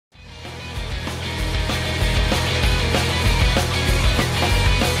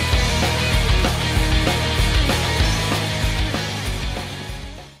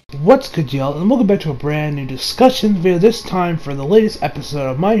What's good, y'all, and welcome back to a brand new discussion video, this time for the latest episode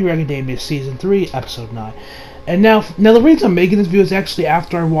of My Hero Academia Season 3, Episode 9. And now the reason I'm making this video is actually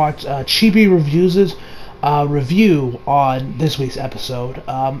after I watched Chibi Reviews' review on this week's episode.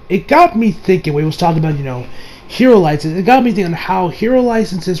 It got me thinking, when he was talking about, hero licenses, it got me thinking how hero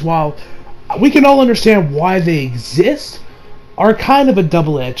licenses, while we can all understand why they exist, are kind of a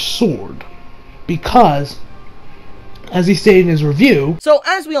double-edged sword. Because, as he stated in his review... So,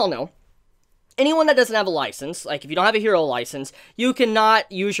 as we all know, anyone that doesn't have a license, like if you don't have a hero license, you cannot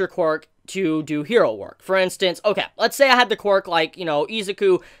use your quirk to do hero work. For instance, okay, let's say I had the quirk like,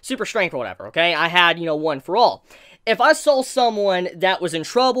 Izuku, super strength or whatever, okay? I had, one for all. If I saw someone that was in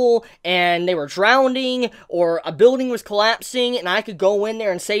trouble and they were drowning or a building was collapsing and I could go in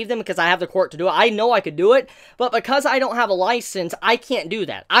there and save them because I have the quirk to do it, I know I could do it, but because I don't have a license, I can't do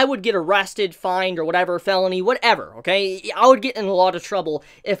that. I would get arrested, fined, or whatever, felony, whatever, okay? I would get in a lot of trouble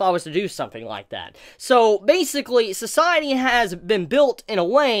if I was to do something like that. So, basically, society has been built in a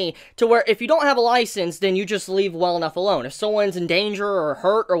way to where if you don't have a license, then you just leave well enough alone. If someone's in danger or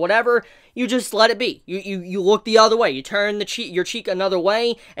hurt or whatever, you just let it be. You look the other way. You turn your cheek another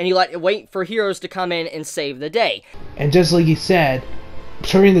way, and you wait for heroes to come in and save the day. And just like he said,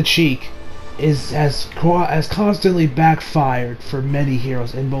 turning the cheek has constantly backfired for many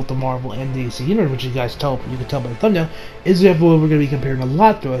heroes in both the Marvel and DC universe, which you can tell by the thumbnail, is definitely what we're going to be comparing a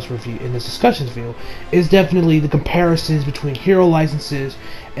lot through this review, in this discussions video, is definitely the comparisons between hero licenses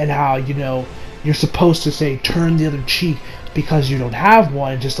and how, you're supposed to say turn the other cheek because you don't have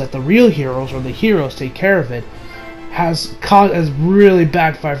one, just let the real heroes or the heroes take care of it, has really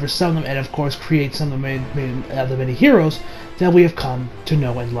backfired for some of them, and of course create some of the many heroes that we have come to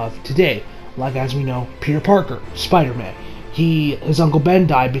know and love today. Like, as we know, Peter Parker, Spider-Man. His Uncle Ben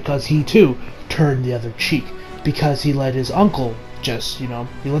died because he too turned the other cheek, because he let his uncle just, he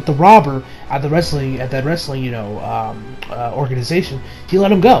let the robber at that wrestling organization, he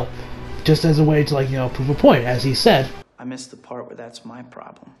let him go, just as a way to prove a point, as he said. I missed the part where that's my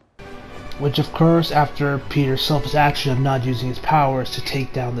problem. Which, of course, after Peter's selfish action of not using his powers to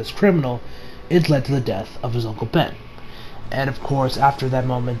take down this criminal, it led to the death of his Uncle Ben. And, of course, after that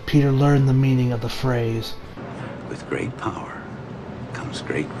moment, Peter learned the meaning of the phrase, "With great power comes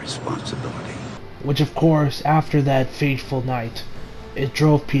great responsibility." Which, of course, after that fateful night, it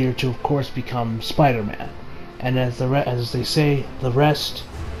drove Peter to, of course, become Spider-Man. And as they say, the rest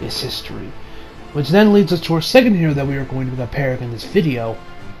is history. Which then leads us to our second hero that we are going to be comparing in this video,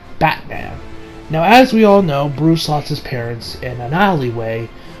 Batman. Now, as we all know, Bruce lost his parents in an alleyway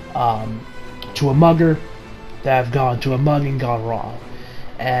to a mugger that have gone to a mugging gone wrong.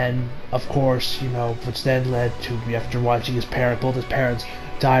 And, of course, which then led to, after watching both his parents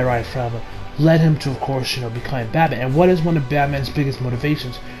die right in front of him, led him to, of course, becoming Batman. And what is one of Batman's biggest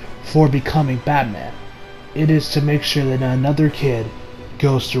motivations for becoming Batman? It is to make sure that another kid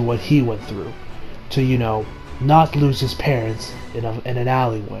goes through what he went through. To, not lose his parents in an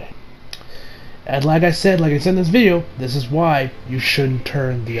alleyway. And like I said in this video, this is why you shouldn't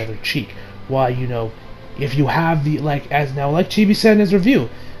turn the other cheek. Why, if you have the, like Chibi said in his review,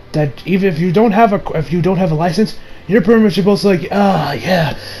 that even if you don't have a license, you're pretty much supposed to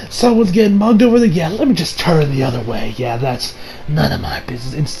yeah, someone's getting mugged over there, yeah, let me just turn the other way, yeah, that's none of my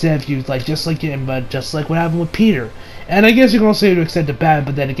business. Instead, if you, just like what happened with Peter. And I guess you can also say to extend to Batman,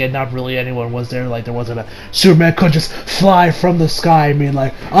 but then again, not really anyone was there, there wasn't a Superman could just fly from the sky and be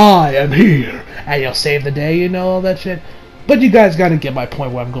like, I am here, and save the day, all that shit. But you guys gotta get my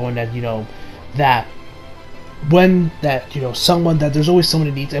point where I'm going at, that when someone that there's always someone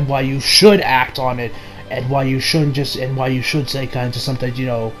who needs, and why you should act on it, and why you shouldn't why you should say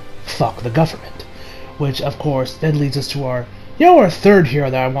something, fuck the government. Which, of course, then leads us to our third hero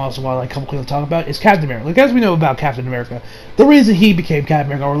that I also want to quickly talk about is Captain America. As we know about Captain America, the reason he became Captain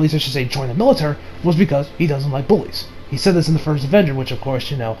America, or at least I should say joined the military, was because he doesn't like bullies. He said this in the first Avenger, which of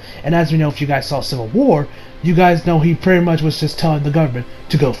course, and as we know, if you guys saw Civil War, you guys know he pretty much was just telling the government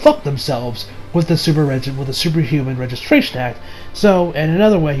to go fuck themselves with the Superhuman Registration Act. So, in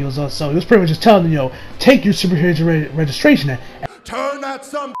another way, he was pretty much just telling them, take your Superhuman Registration Act, turn that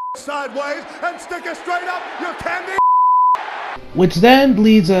some sideways and stick it straight up your candy. Which then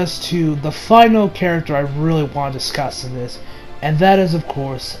leads us to the final character I really want to discuss in this, and that is, of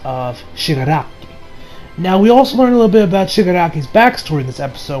course, of Shigaraki. Now, we also learn a little bit about Shigaraki's backstory in this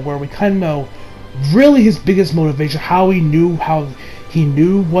episode, where we kind of know really his biggest motivation, how he knew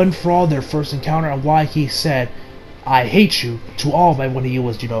One For All, their first encounter, and why he said, I hate you, to all of them when he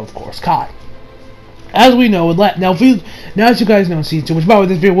was, of course, Kai. As we know, now as you guys know, in season 2, which by the way,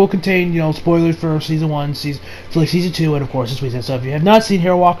 this video will contain, spoilers for season 1, season 2, and of course this week's. So if you have not seen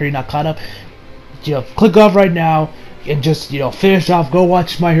Hero Aca, you're not caught up, click off right now and just, finish off. Go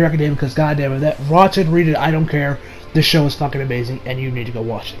watch My Hero Academia, because goddamn it, watch it, read it, I don't care. This show is fucking amazing, and you need to go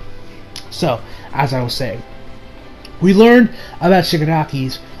watch it. So, as I was saying, we learned about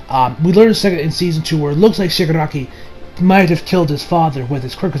Shigaraki's. We learned in season 2 where it looks like Shigaraki might have killed his father with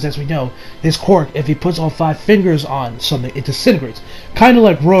his quirk, because as we know, his quirk, if he puts all 5 fingers on something, it disintegrates. Kind of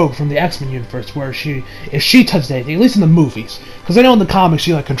like Rogue from the X-Men universe, where if she touched anything, at least in the movies, because I know in the comics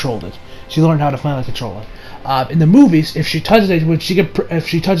she controlled it. She learned how to finally control it. In the movies, if she touches it, if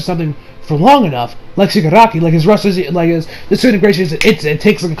she touches something for long enough, like Shigaraki, like his disintegration, it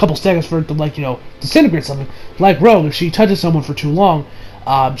takes like a couple seconds for it to disintegrate something. Like Rogue, if she touches someone for too long,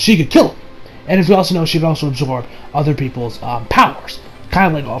 she could kill him. And as we also know, she can also absorb other people's powers, kind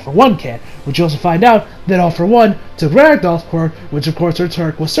of like All For One can. Which you also find out that All For One took Ragdoll's quirk, which of course her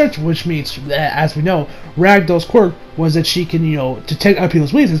quirk was Search, which means, as we know, Ragdoll's quirk was that she can, detect other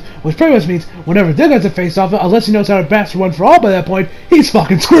people's weaknesses, which pretty much means whenever they got to face off, unless he knows how to master One For All by that point, he's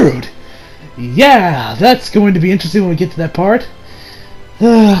fucking screwed. Yeah, that's going to be interesting when we get to that part.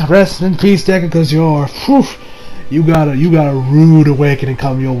 Rest in peace, Deca, because you got a rude awakening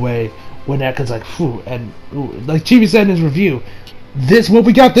come your way. When that comes like Chibi said in his review, what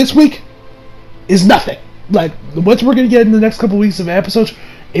we got this week is nothing. Like what we're gonna get in the next couple weeks of episodes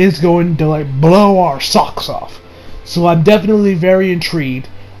is going to blow our socks off. So I'm definitely very intrigued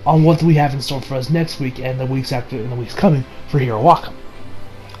on what we have in store for us next week and the weeks after and the weeks coming for Hero Aca.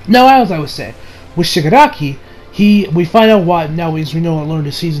 Now, as I was saying, with Shigaraki, we find out why now as we know and learned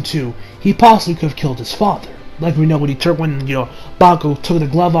in season 2, he possibly could have killed his father. Like we know when Baku took the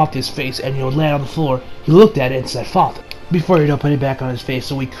glove off his face and landed on the floor, he looked at it and said "father" before he put it back on his face.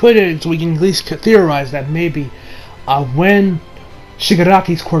 So we can at least theorize that maybe when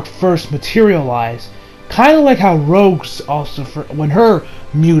Shigaraki's quirk first materialized, kind of like how Rogue's also when her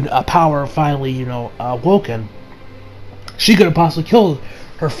mute power finally awoken, she could have possibly killed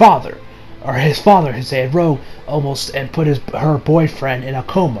her father. Or his father, his dad, Rogue, almost and put her boyfriend in a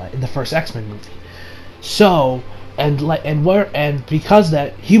coma in the first X-Men movie. So, and because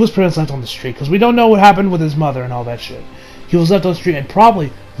that, he was pretty much left on the street, because we don't know what happened with his mother and all that shit. He was left on the street, and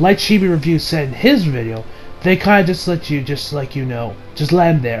probably, like Chibi Review said in his video, they kind of just let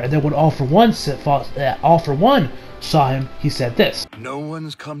him there. And then when All For One saw him, he said this. No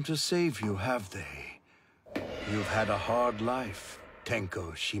one's come to save you, have they? You've had a hard life,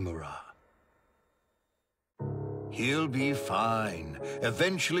 Tenko Shimura. He'll be fine.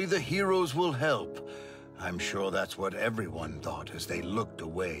 Eventually the heroes will help. I'm sure that's what everyone thought as they looked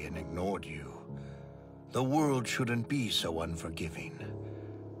away and ignored you. The world shouldn't be so unforgiving.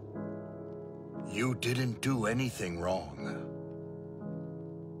 You didn't do anything wrong.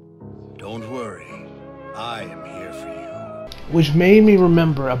 Don't worry, I am here for you. Which made me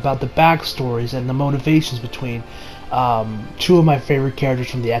remember about the backstories and the motivations between 2 of my favorite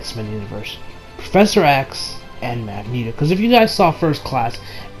characters from the X-Men universe, Professor X and Magneto. Because if you guys saw First Class,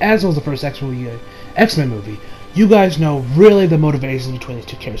 as well as the first X-Men movie, you guys know really the motivations between these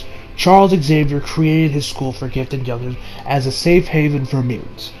 2 characters. Charles Xavier created his school for gifted youngsters as a safe haven for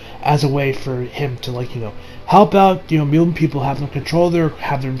mutants, as a way for him to help out mutant people, have them control their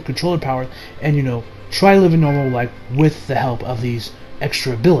power, and try to live a normal life with the help of these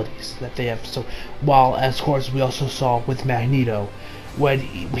extra abilities that they have. So while, as of course, we also saw with Magneto, when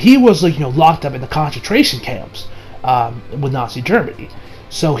he was locked up in the concentration camps with Nazi Germany.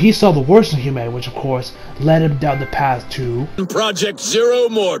 So he saw the worst of humanity, which of course led him down the path to Project Zero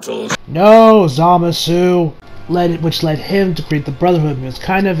Mortals. No, Zamasu, which led him to create the Brotherhood. It was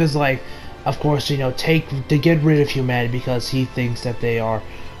kind of his of course, to get rid of humanity, because he thinks that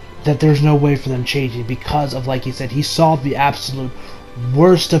there's no way for them changing, because of, like he said, he saw the absolute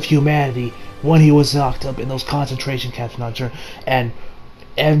worst of humanity when he was locked up in those concentration camps,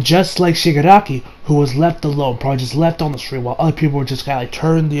 and just like Shigaraki, who was left alone, probably just left on the street, while other people were just kind of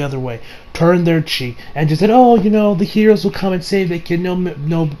turned the other way, turned their cheek, and just said, "Oh, the heroes will come and save the kid.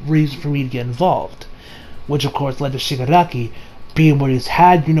 No reason for me to get involved." Which of course led to Shigaraki being what he's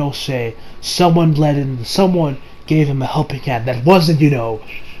had, say someone gave him a helping hand that wasn't,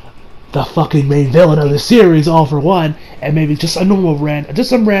 the fucking main villain of the series, All For One, and maybe just a normal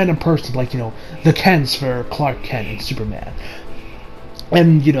some random person like the Kens for Clark Kent and Superman,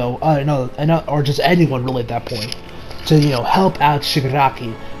 and or just anyone really at that point to help out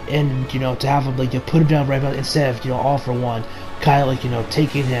Shigaraki, and to have him put him down right now instead of All For One kind of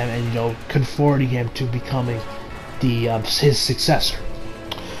taking him and conforming him to becoming his successor.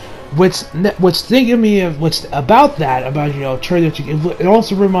 What's thinking me of what's about that about Charlie, it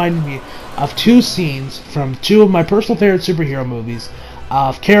also reminded me of two scenes from two of my personal favorite superhero movies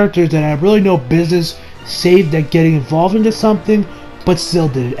of characters that had really no business save that getting involved into something, but still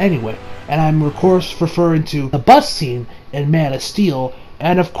did it anyway. And I'm of course referring to the bus scene in Man of Steel,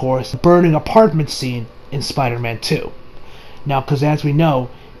 and of course the burning apartment scene in Spider-Man 2. Now, because as we know,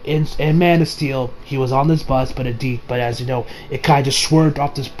 in Man of Steel, he was on this bus, but as you know, it kind of just swerved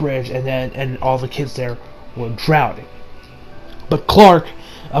off this bridge, and all the kids there were drowning. But Clark,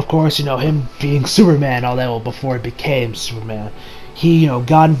 of course, him being Superman, all that, well, before he became Superman, he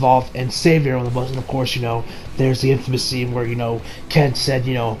got involved and saved everyone on the bus. And of course, there's the infamous scene where Kent said,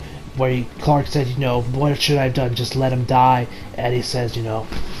 Clark said, what should I have done? Just let him die? And he says,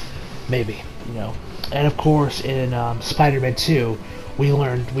 maybe, And of course, in Spider-Man 2,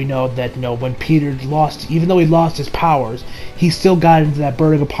 we know that when Peter lost, even though he lost his powers, he still got into that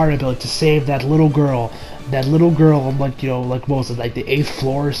burning apartment building to save that little girl on what was it, like the 8th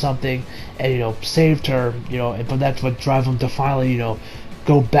floor or something, and saved her, but that's what drove him to finally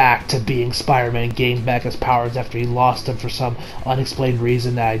go back to being Spider-Man and gain back his powers after he lost them for some unexplained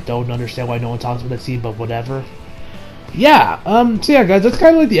reason that I don't understand why no one talks about that scene, but whatever. Yeah, so yeah, guys, that's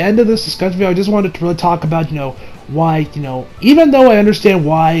kind of like the end of this discussion video. I just wanted to really talk about, why, even though I understand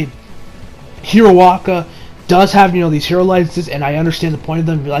why Hero Aca does have, these hero licenses, and I understand the point of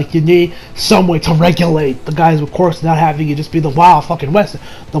them, like, you need some way to regulate the guys, of course, not having you just be the Wild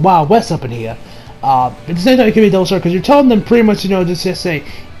West up in here. At the same time, it can be double sword, because you're telling them pretty much, just to say,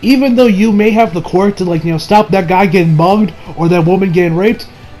 even though you may have the quirk to, like, stop that guy getting mugged, or that woman getting raped,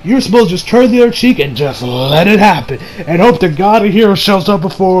 you're supposed to just turn the other cheek and just let it happen, and hope to God a hero shows up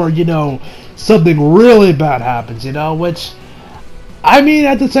before, something really bad happens, which, I mean,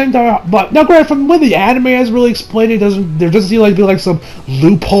 at the same time, but, now granted, from what the anime has really explained, there doesn't seem like to be like some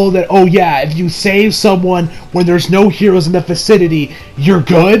loophole that, oh yeah, if you save someone when there's no heroes in the vicinity, you're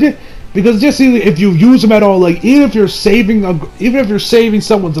good. Because just if you use them at all, like, even if you're saving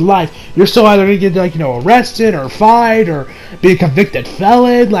someone's life, you're still either gonna get, like, arrested or fined or be a convicted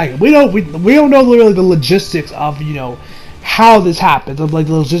felon. Like, we don't know really the logistics of how this happens, of like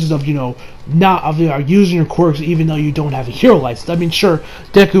the logistics of using your quirks even though you don't have a hero license. I mean, sure,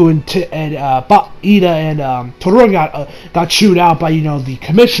 Deku and Ida and Todoroki got chewed out by the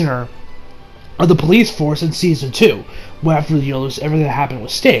commissioner of the police force in season 2, where after everything that happened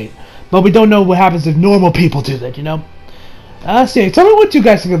with Stain. But we don't know what happens if normal people do that, So tell me what you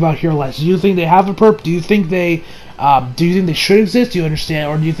guys think about hero licenses. Do you think they have a purpose? Do you think they should exist? Do you understand,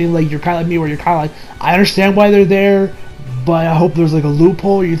 or do you think like you're kind of like me, where you're kind of like, I understand why they're there, but I hope there's like a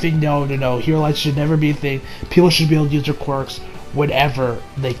loophole? Or you think no, hero licenses should never be a thing. People should be able to use their quirks whenever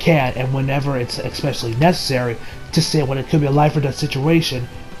they can, and whenever it's especially necessary to say when it could be a life or death situation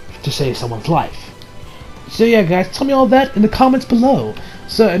to save someone's life. So yeah, guys, tell me all that in the comments below.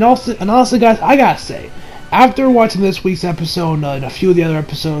 So and also, guys, I gotta say, after watching this week's episode and a few of the other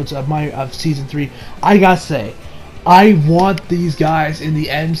episodes of season 3, I gotta say, I want these guys in the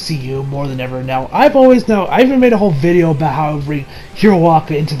MCU more than ever. Now, I even made a whole video about how to bring Hero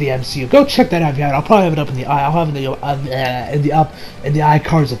Aca into the MCU. Go check that out if you haven't. I'll probably have it up in the I'll have it in the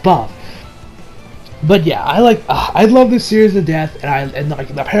iCards above. But yeah, I love this series to death, and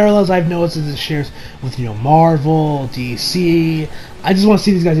like the parallels I've noticed as it shares with Marvel, DC. I just want to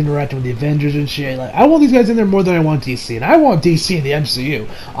see these guys interacting with the Avengers and shit. Like, I want these guys in there more than I want DC, and I want DC in the MCU.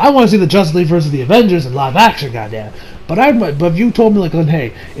 I want to see the Justice League versus the Avengers in live action, goddamn. But if you told me like,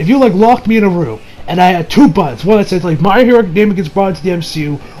 hey, if you like locked me in a room and I had 2 buttons, one that says like My Hero Academia gets brought into the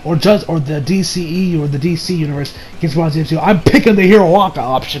MCU, or the DCE or the DC universe gets brought into the MCU, I'm picking the Hero Aca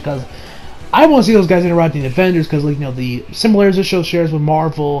option because I want to see those guys interacting with the Avengers, because like the similarities the show shares with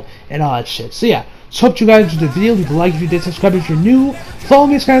Marvel and all that shit. So yeah, so hope you guys enjoyed the video. Leave a like if you did, subscribe if you're new, follow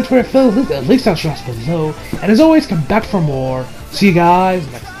me on Instagram, Twitter, link down below, and as always, come back for more. See you guys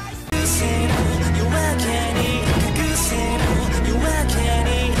next time.